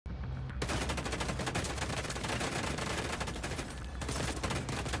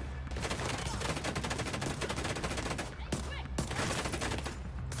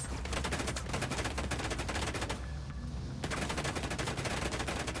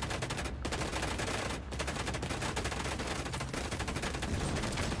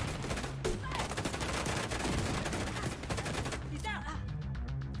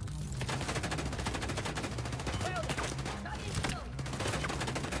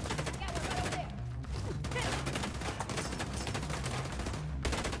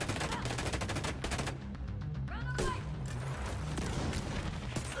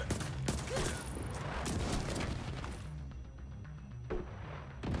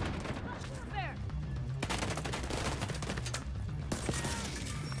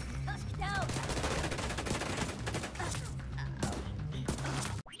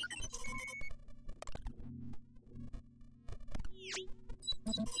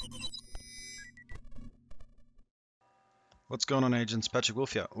What's going on, agents? Patrick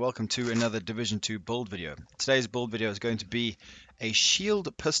Wolf here. Welcome to another Division 2 build video. Today's build video is going to be a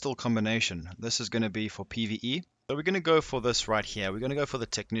shield pistol combination. This is going to be for PvE. So we're going to go for this right here. We're going to go for the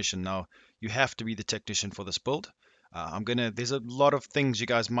technician. Now, you have to be the technician for this build. There's a lot of things you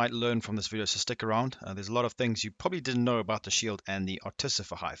guys might learn from this video, so stick around. There's a lot of things you probably didn't know about the shield and the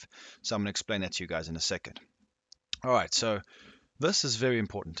Artificer Hive. So I'm going to explain that to you guys in a second. Alright, so this is very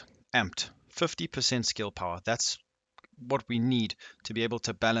important. Amped, 50% skill power. That's what we need to be able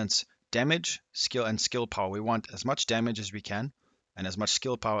to balance damage, skill, and skill power. We want as much damage as we can and as much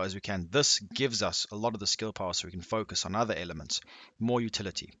skill power as we can. This gives us a lot of the skill power so we can focus on other elements, more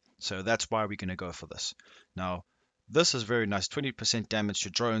utility. So that's why we're going to go for this. Now, this is very nice, 20% damage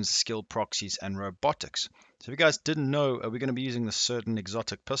to drones, skill proxies, and robotics. So if you guys didn't know, we're going to be using this certain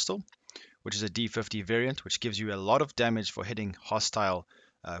exotic pistol, which is a D50 variant, which gives you a lot of damage for hitting hostile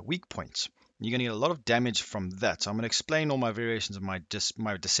weak points. You're going to get a lot of damage from that. So I'm going to explain all my variations of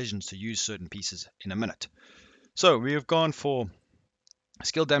my decisions to use certain pieces in a minute. So we have gone for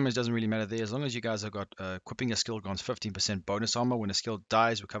skill damage. Doesn't really matter there as long as you guys have got equipping a skill grants 15% bonus armor. When a skill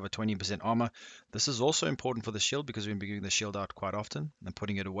dies, recover 20% armor. This is also important for the shield because we're going to be giving the shield out quite often and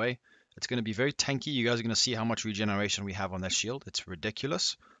putting it away. It's going to be very tanky. You guys are going to see how much regeneration we have on that shield. It's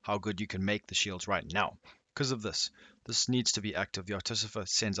ridiculous how good you can make the shields right now. Because of this needs to be active. The Artificer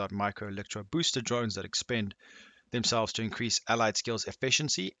sends out micro electro booster drones that expend themselves to increase allied skills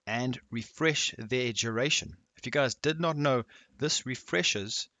efficiency and refresh their duration. If you guys did not know, this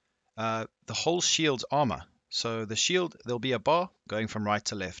refreshes the whole shield's armor. So the shield, there'll be a bar going from right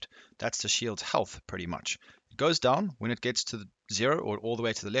to left. That's the shield's health pretty much. It goes down when it gets to 0 or all the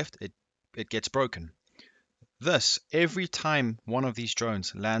way to the left, it gets broken. This, every time one of these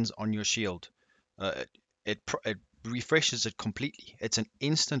drones lands on your shield, it refreshes it completely. It's an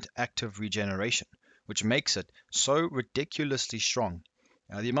instant active regeneration, which makes it so ridiculously strong.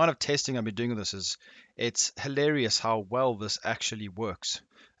 The amount of testing I've been doing with this it's hilarious how well this actually works.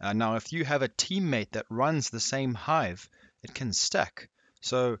 Now, if you have a teammate that runs the same hive, it can stack.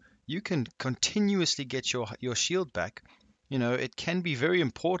 So you can continuously get your shield back. You know, it can be very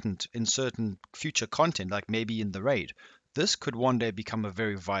important in certain future content, like maybe in the raid. This could one day become a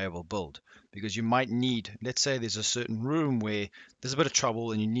very viable build because you might need, let's say there's a certain room where there's a bit of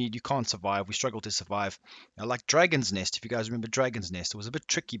trouble and you can't survive. We struggle to survive. Like Dragon's Nest, if you guys remember Dragon's Nest, it was a bit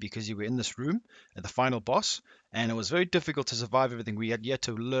tricky because you were in this room at the final boss and it was very difficult to survive everything. We had yet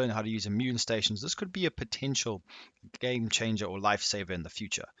to learn how to use immune stations. This could be a potential game changer or lifesaver in the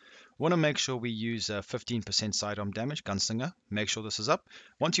future. We want to make sure we use 15% sidearm damage, gunslinger. Make sure this is up.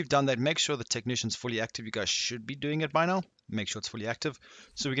 Once you've done that, make sure the technician's fully active. You guys should be doing it by now. Make sure it's fully active.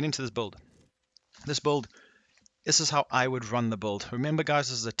 So we get into this build. This is how I would run the build. Remember, guys,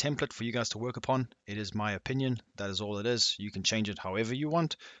 this is a template for you guys to work upon. It is my opinion. That is all it is. You can change it however you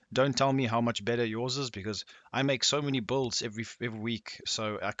want. Don't tell me how much better yours is because I make so many builds every week,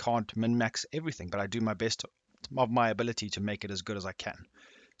 so I can't min-max everything, but I do my best of my ability to make it as good as I can.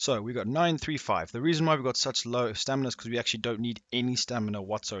 So we got 935. The reason why we've got such low stamina is because we actually don't need any stamina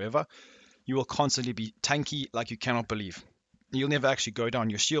whatsoever. You will constantly be tanky like you cannot believe. You'll never actually go down.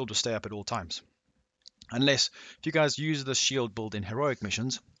 Your shield will stay up at all times. Unless, if you guys use the shield build in heroic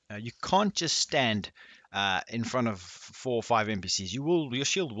missions, you can't just stand in front of 4 or 5 NPCs. Your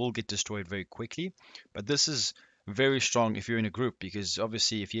shield will get destroyed very quickly. But this is very strong if you're in a group because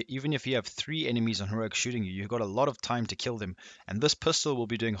obviously even if you have 3 enemies on heroic shooting you've got a lot of time to kill them, and this pistol will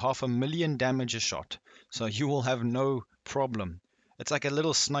be doing 500,000 damage a shot, so you will have no problem. It's like a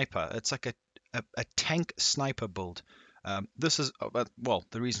little sniper. It's like a tank sniper build. This is well,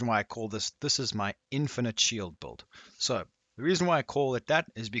 the reason why I call this is my infinite shield build. So the reason why I call it that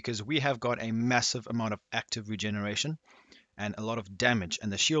is because we have got a massive amount of active regeneration and a lot of damage,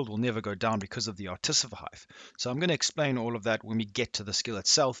 and the shield will never go down because of the Artificer Hive. So I'm going to explain all of that when we get to the skill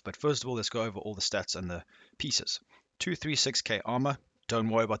itself, but first of all, let's go over all the stats and the pieces. 236k armor, don't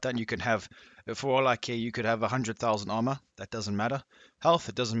worry about that. You can have, for all I care, you could have 100,000 armor, that doesn't matter. Health,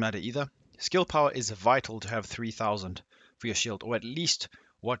 it doesn't matter either. Skill power is vital to have 3,000 for your shield, or at least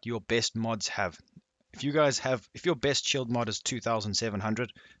what your best mods have. If your best shield mod is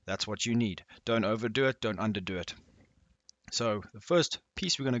 2,700, that's what you need. Don't overdo it, don't underdo it. So the first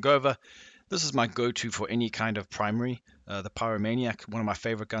piece we're going to go over, this is my go-to for any kind of primary, the Pyromaniac, one of my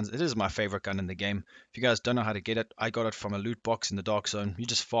favorite guns. It is my favorite gun in the game. If you guys don't know how to get it, I got it from a loot box in the Dark Zone. You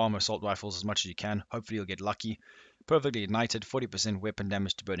just farm assault rifles as much as you can. Hopefully you'll get lucky. Perfectly ignited, 40% weapon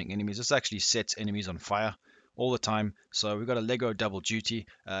damage to burning enemies. This actually sets enemies on fire all the time. So we've got a Lego double duty.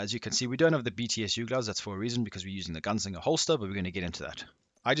 As you can see, we don't have the BTSU gloves. That's for a reason because we're using the gunslinger holster, but we're going to get into that.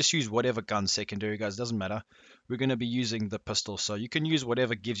 I just use whatever gun secondary, guys, doesn't matter. We're going to be using the pistol, so you can use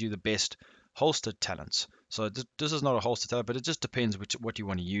whatever gives you the best holster talents. So this is not a holster talent, but it just depends what you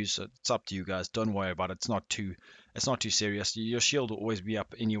want to use. So it's up to you guys. Don't worry about it. It's not too serious. Your shield will always be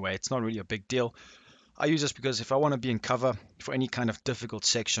up anyway. It's not really a big deal. I use this because if I want to be in cover for any kind of difficult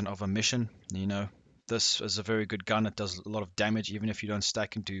section of a mission, this is a very good gun. It does a lot of damage, even if you don't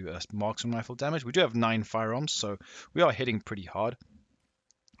stack into marksman rifle damage. We do have 9 firearms, so we are hitting pretty hard.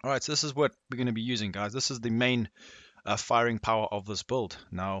 Alright, so this is what we're going to be using, guys. This is the main firing power of this build.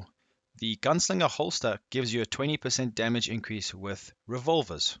 Now, the Gunslinger holster gives you a 20% damage increase with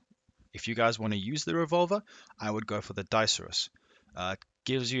revolvers. If you guys want to use the revolver, I would go for the Dicerus. It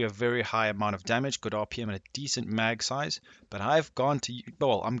gives you a very high amount of damage, good RPM, and a decent mag size. But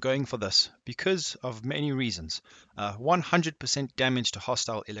I'm going for this because of many reasons. 100% damage to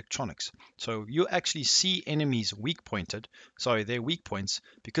hostile electronics. So you actually see enemies their weak points,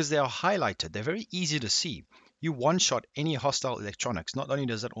 because they are highlighted. They're very easy to see. You one-shot any hostile electronics. Not only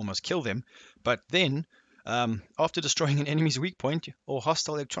does that almost kill them, but then after destroying an enemy's weak point or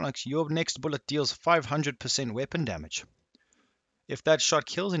hostile electronics, your next bullet deals 500% weapon damage. If that shot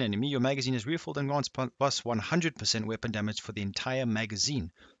kills an enemy, your magazine is refilled and grants plus 100% weapon damage for the entire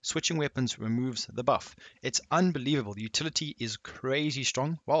magazine. Switching weapons removes the buff. It's unbelievable. The utility is crazy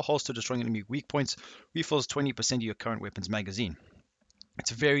strong. While holster destroying enemy weak points refills 20% of your current weapon's magazine.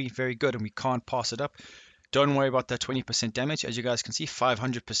 It's very, very good, and we can't pass it up. Don't worry about that 20% damage. As you guys can see,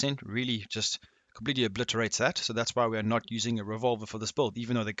 500% really just completely obliterates that. So that's why we are not using a revolver for this build,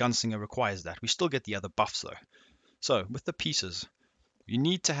 even though the Gunslinger requires that. We still get the other buffs though. So with the pieces, you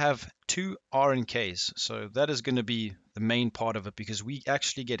need to have 2 RNKs. So that is going to be the main part of it, because we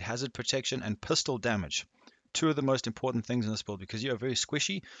actually get hazard protection and pistol damage. 2 of the most important things in this build, because you are very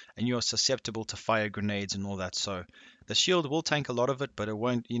squishy and you are susceptible to fire grenades and all that. So the shield will tank a lot of it, but it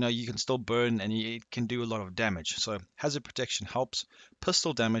won't, you can still burn and it can do a lot of damage. So hazard protection helps.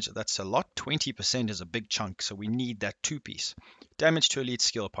 Pistol damage, that's a lot. 20% is a big chunk, so we need that 2-piece. Damage to elite,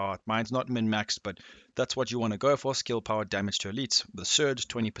 skill power. Mine's not min-maxed, but that's what you want to go for. Skill power, damage to elites. With surge,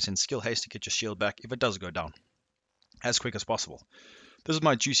 20% skill haste to get your shield back if it does go down as quick as possible. This is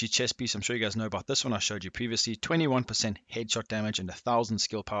my juicy chest piece. I'm sure you guys know about this one. I showed you previously. 21% headshot damage and 1000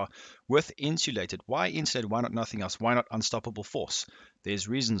 skill power with insulated. Why insulated? Why not nothing else? Why not unstoppable force? There's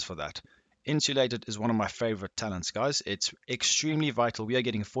reasons for that. Insulated is one of my favorite talents, guys. It's extremely vital. We are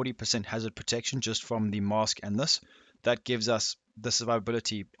getting 40% hazard protection just from the mask and this. That gives us the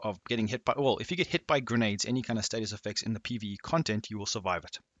survivability of getting hit by, if you get hit by grenades, any kind of status effects in the PvE content, you will survive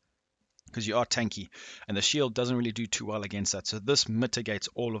it, because you are tanky, and the shield doesn't really do too well against that. So this mitigates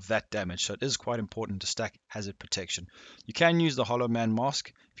all of that damage. So it is quite important to stack hazard protection. You can use the Hollow Man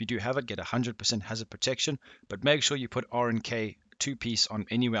mask. If you do have it, get 100% hazard protection, but make sure you put RNK 2-piece on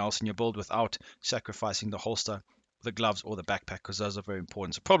anywhere else in your build without sacrificing the holster, the gloves, or the backpack, because those are very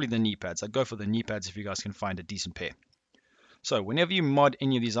important. So probably the knee pads. I'd go for the knee pads if you guys can find a decent pair. So whenever you mod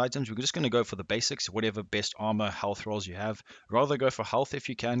any of these items, we're just going to go for the basics, whatever best armor, health rolls you have. Rather go for health if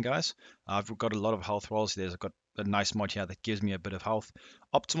you can, guys. I've got a lot of health rolls. I've got a nice mod here that gives me a bit of health.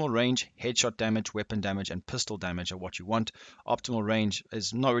 Optimal range, headshot damage, weapon damage, and pistol damage are what you want. Optimal range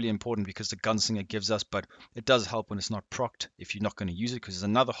is not really important because the Gunslinger gives us, but it does help when it's not procced if you're not going to use it, because there's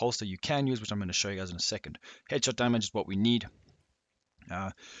another holster you can use, which I'm going to show you guys in a second. Headshot damage is what we need.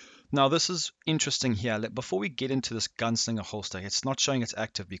 Now this is interesting here. Before we get into this Gunslinger holster, it's not showing it's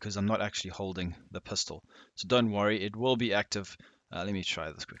active because I'm not actually holding the pistol. So don't worry, it will be active. Let me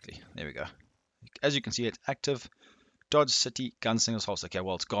try this quickly. There we go. As you can see, it's active. Dodge City Gunslinger's holster. Okay,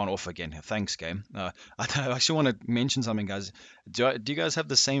 well, it's gone off again. Thanks, game. I actually want to mention something, guys. Do you guys have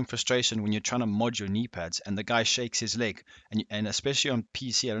the same frustration when you're trying to mod your knee pads and the guy shakes his leg? And especially on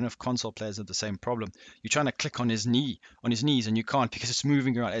PC, I don't know if console players have the same problem. You're trying to click on his knees, and you can't because it's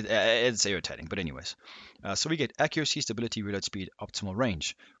moving around. It's irritating. But anyways, so we get accuracy, stability, reload speed, optimal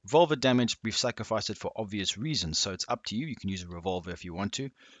range. Revolver damage, we've sacrificed it for obvious reasons, so it's up to you. You can use a revolver if you want to.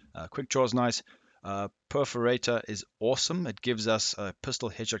 Quick draw is nice. Perforator is awesome. It gives us pistol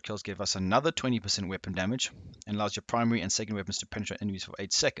headshot kills, give us another 20% weapon damage, and allows your primary and second weapons to penetrate enemies for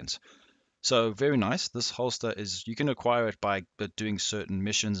 8 seconds. So very nice. This holster you can acquire it by doing certain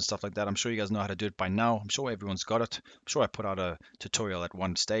missions and stuff like that. I'm sure you guys know how to do it by now. I'm sure everyone's got it. I'm sure I put out a tutorial at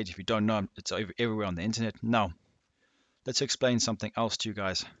one stage. If you don't know, it's everywhere on the internet. Now, let's explain something else to you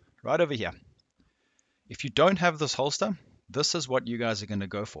guys right over here. If you don't have this holster, this is what you guys are going to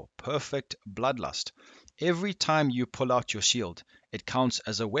go for. Perfect Bloodlust. Every time you pull out your shield, it counts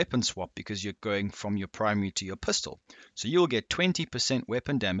as a weapon swap because you're going from your primary to your pistol. So you'll get 20%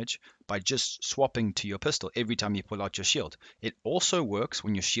 weapon damage by just swapping to your pistol every time you pull out your shield. It also works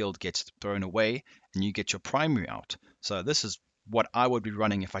when your shield gets thrown away and you get your primary out. So this is what I would be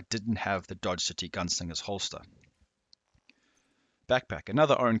running if I didn't have the Dodge City Gunslinger's holster. Backpack,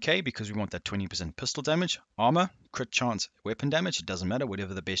 another RNK because we want that 20% pistol damage. Armor, crit chance, weapon damage, it doesn't matter,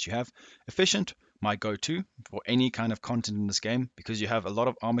 whatever the best you have. Efficient, my go-to for any kind of content in this game because you have a lot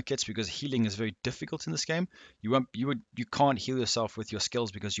of armor kits because healing is very difficult in this game. You can't heal yourself with your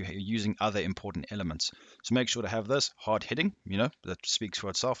skills because you're using other important elements. So make sure to have this. Hard hitting, that speaks for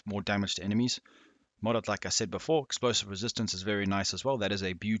itself. More damage to enemies. Modded, like I said before, explosive resistance is very nice as well. That is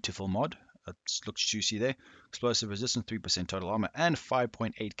a beautiful mod. It looks juicy there. Explosive resistance, 3% total armor, and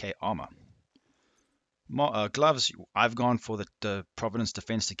 5.8k armor. Gloves, I've gone for the Providence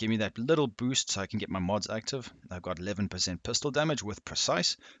Defense to give me that little boost so I can get my mods active. I've got 11% pistol damage with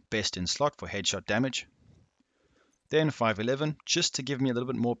precise, best in slot for headshot damage. Then 511, just to give me a little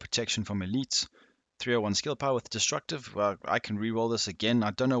bit more protection from elites. 301 skill power with destructive. Well, I can re-roll this again.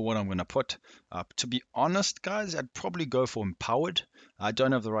 I don't know what I'm going to put. To be honest, guys, I'd probably go for empowered. I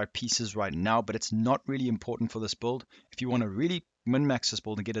don't have the right pieces right now, but it's not really important for this build. If you want to really min-max this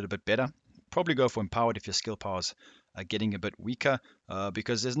build and get it a bit better, probably go for empowered if your skill powers are getting a bit weaker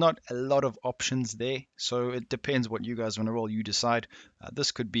because there's not a lot of options there. So it depends what you guys want to roll. You decide.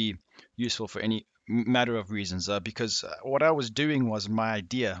 This could be useful for any matter of reasons because what I was doing was my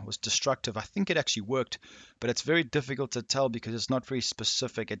idea was destructive. I think it actually worked, but it's very difficult to tell because it's not very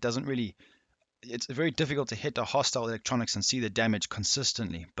specific. It's very difficult to hit a hostile electronics and see the damage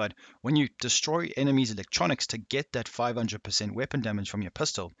consistently. But when you destroy enemies' electronics to get that 500% weapon damage from your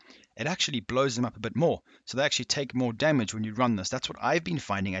pistol, it actually blows them up a bit more. So they actually take more damage when you run this. That's what I've been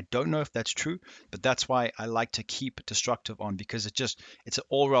finding. I don't know if that's true, but that's why I like to keep destructive on because it's an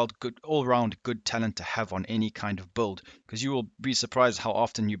all-round good talent to have on any kind of build. Because you will be surprised how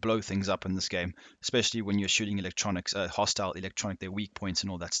often you blow things up in this game, especially when you're shooting electronics, hostile electronic, their weak points and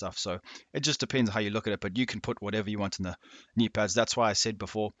all that stuff. So it just depends how you look at it, but you can put whatever you want in the knee pads. That's why I said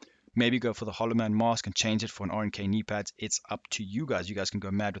before, maybe go for the Hollow Man mask and change it for an RNK knee pads. It's up to you guys. You guys can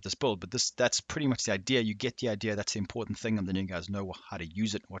go mad with this build, but that's pretty much the idea. You get the idea. That's the important thing, and then you guys know how to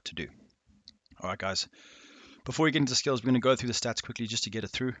use it, what to do. All right, guys. Before we get into skills, we're going to go through the stats quickly just to get it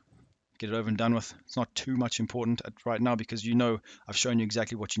through. Get it over and done with. It's not too much important right now because I've shown you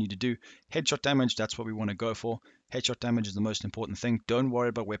exactly what you need to do. Headshot damage, that's what we want to go for. Headshot damage is the most important thing. Don't worry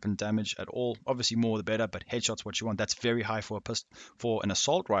about weapon damage at all. Obviously more the better, but headshot's what you want. That's very high for an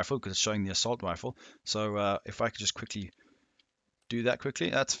assault rifle because it's showing the assault rifle. So if I could just quickly do that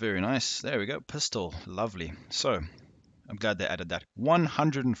quickly, that's very nice. There we go, pistol, lovely. So I'm glad they added that.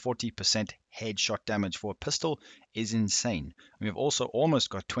 140% headshot damage for a pistol is insane. We've also almost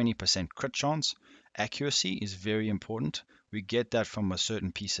got 20% crit chance. Accuracy is very important. We get that from a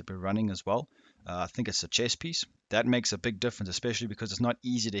certain piece that we're running as well. I think it's a chest piece. That makes a big difference, especially because it's not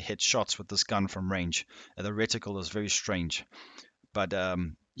easy to hit shots with this gun from range. The reticle is very strange. But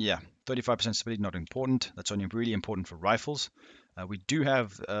yeah, 35% stability, not important. That's only really important for rifles. We do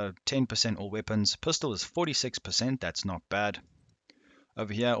have 10% all weapons. Pistol is 46%. That's not bad.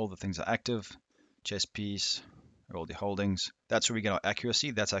 Over here, all the things are active. Chest piece, all the holdings. That's where we get our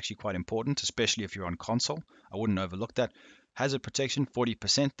accuracy. That's actually quite important, especially if you're on console. I wouldn't overlook that. Hazard protection,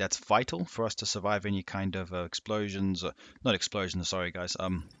 40%. That's vital for us to survive any kind of explosions. Not explosions, sorry guys.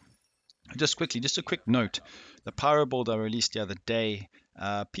 Just a quick note. The power build I released the other day,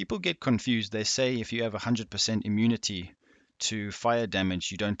 people get confused. They say if you have 100% immunity to fire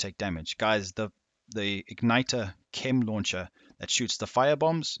damage, you don't take damage. Guys, the igniter chem launcher that shoots the fire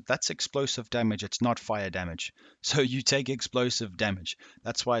bombs, that's explosive damage. It's not fire damage. So you take explosive damage.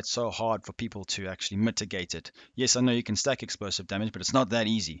 That's why it's so hard for people to actually mitigate it. Yes, I know you can stack explosive damage, but it's not that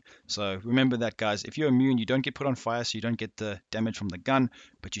easy. So remember that, guys. If you're immune, you don't get put on fire, so you don't get the damage from the gun,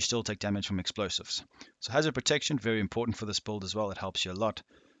 but you still take damage from explosives. So hazard protection, very important for this build as well. It helps you a lot.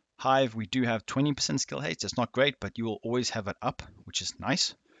 Hive, we do have 20% skill haste. It's not great, but you will always have it up, which is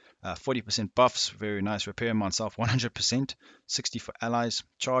nice. 40% buffs, very nice. Repair myself, 100%. 60 for allies.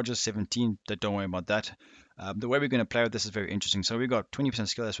 Charges, 17. Don't worry about that. The way we're going to play with this is very interesting. So we got 20%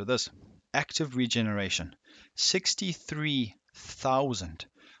 skill haste with this. Active regeneration, 63,000.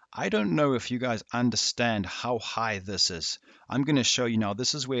 I don't know if you guys understand how high this is. I'm going to show you now.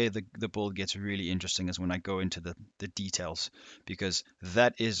 This is where the build gets really interesting, is when I go into the details, because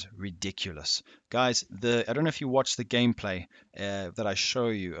that is ridiculous. Guys, I don't know if you watch the gameplay that I show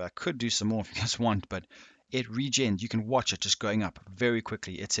you. I could do some more if you guys want, but it regens. You can watch it just going up very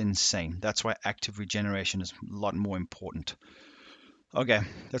quickly. It's insane. That's why active regeneration is a lot more important. Okay,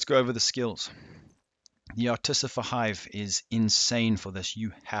 let's go over the skills. The Artificer Hive is insane for this.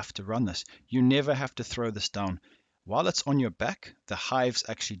 You have to run this. You never have to throw this down. While it's on your back, the hives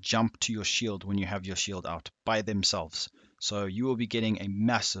actually jump to your shield when you have your shield out by themselves. So you will be getting a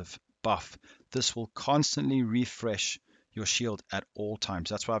massive buff. This will constantly refresh your shield at all times.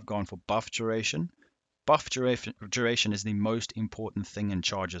 That's why I've gone for buff duration. Buff duration is the most important thing in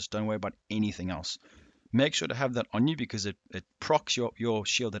charges. Don't worry about anything else. Make sure to have that on you because it procs your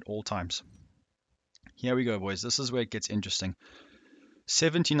shield at all times. Here we go, boys. This is where it gets interesting.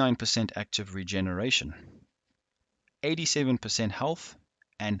 79% active regeneration, 87% health,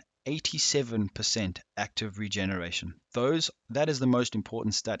 and 87% active regeneration. That is the most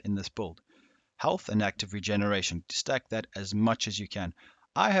important stat in this build. Health and active regeneration. Stack that as much as you can.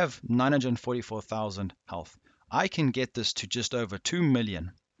 I have 944,000 health. I can get this to just over 2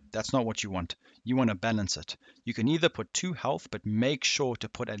 million. That's not what you want. You want to balance it. You can either put 2 health, but make sure to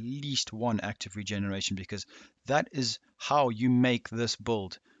put at least 1 active regeneration because that is how you make this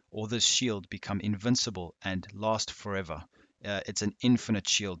build or this shield become invincible and last forever. It's an infinite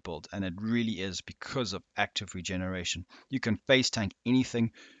shield build, and it really is because of active regeneration. You can face tank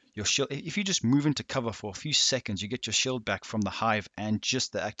anything. Your shield, if you just move into cover for a few seconds, you get your shield back from the hive and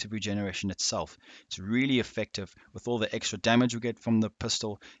just the active regeneration itself. It's really effective with all the extra damage we get from the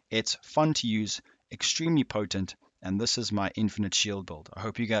pistol. It's fun to use, extremely potent, and this is my infinite shield build. I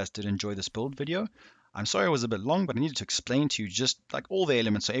hope you guys did enjoy this build video. I'm sorry it was a bit long, but I needed to explain to you just like all the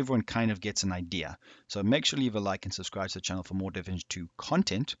elements so everyone kind of gets an idea. So make sure to leave a like and subscribe to the channel for more Division 2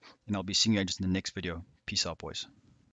 content, and I'll be seeing you guys in the next video. Peace out, boys.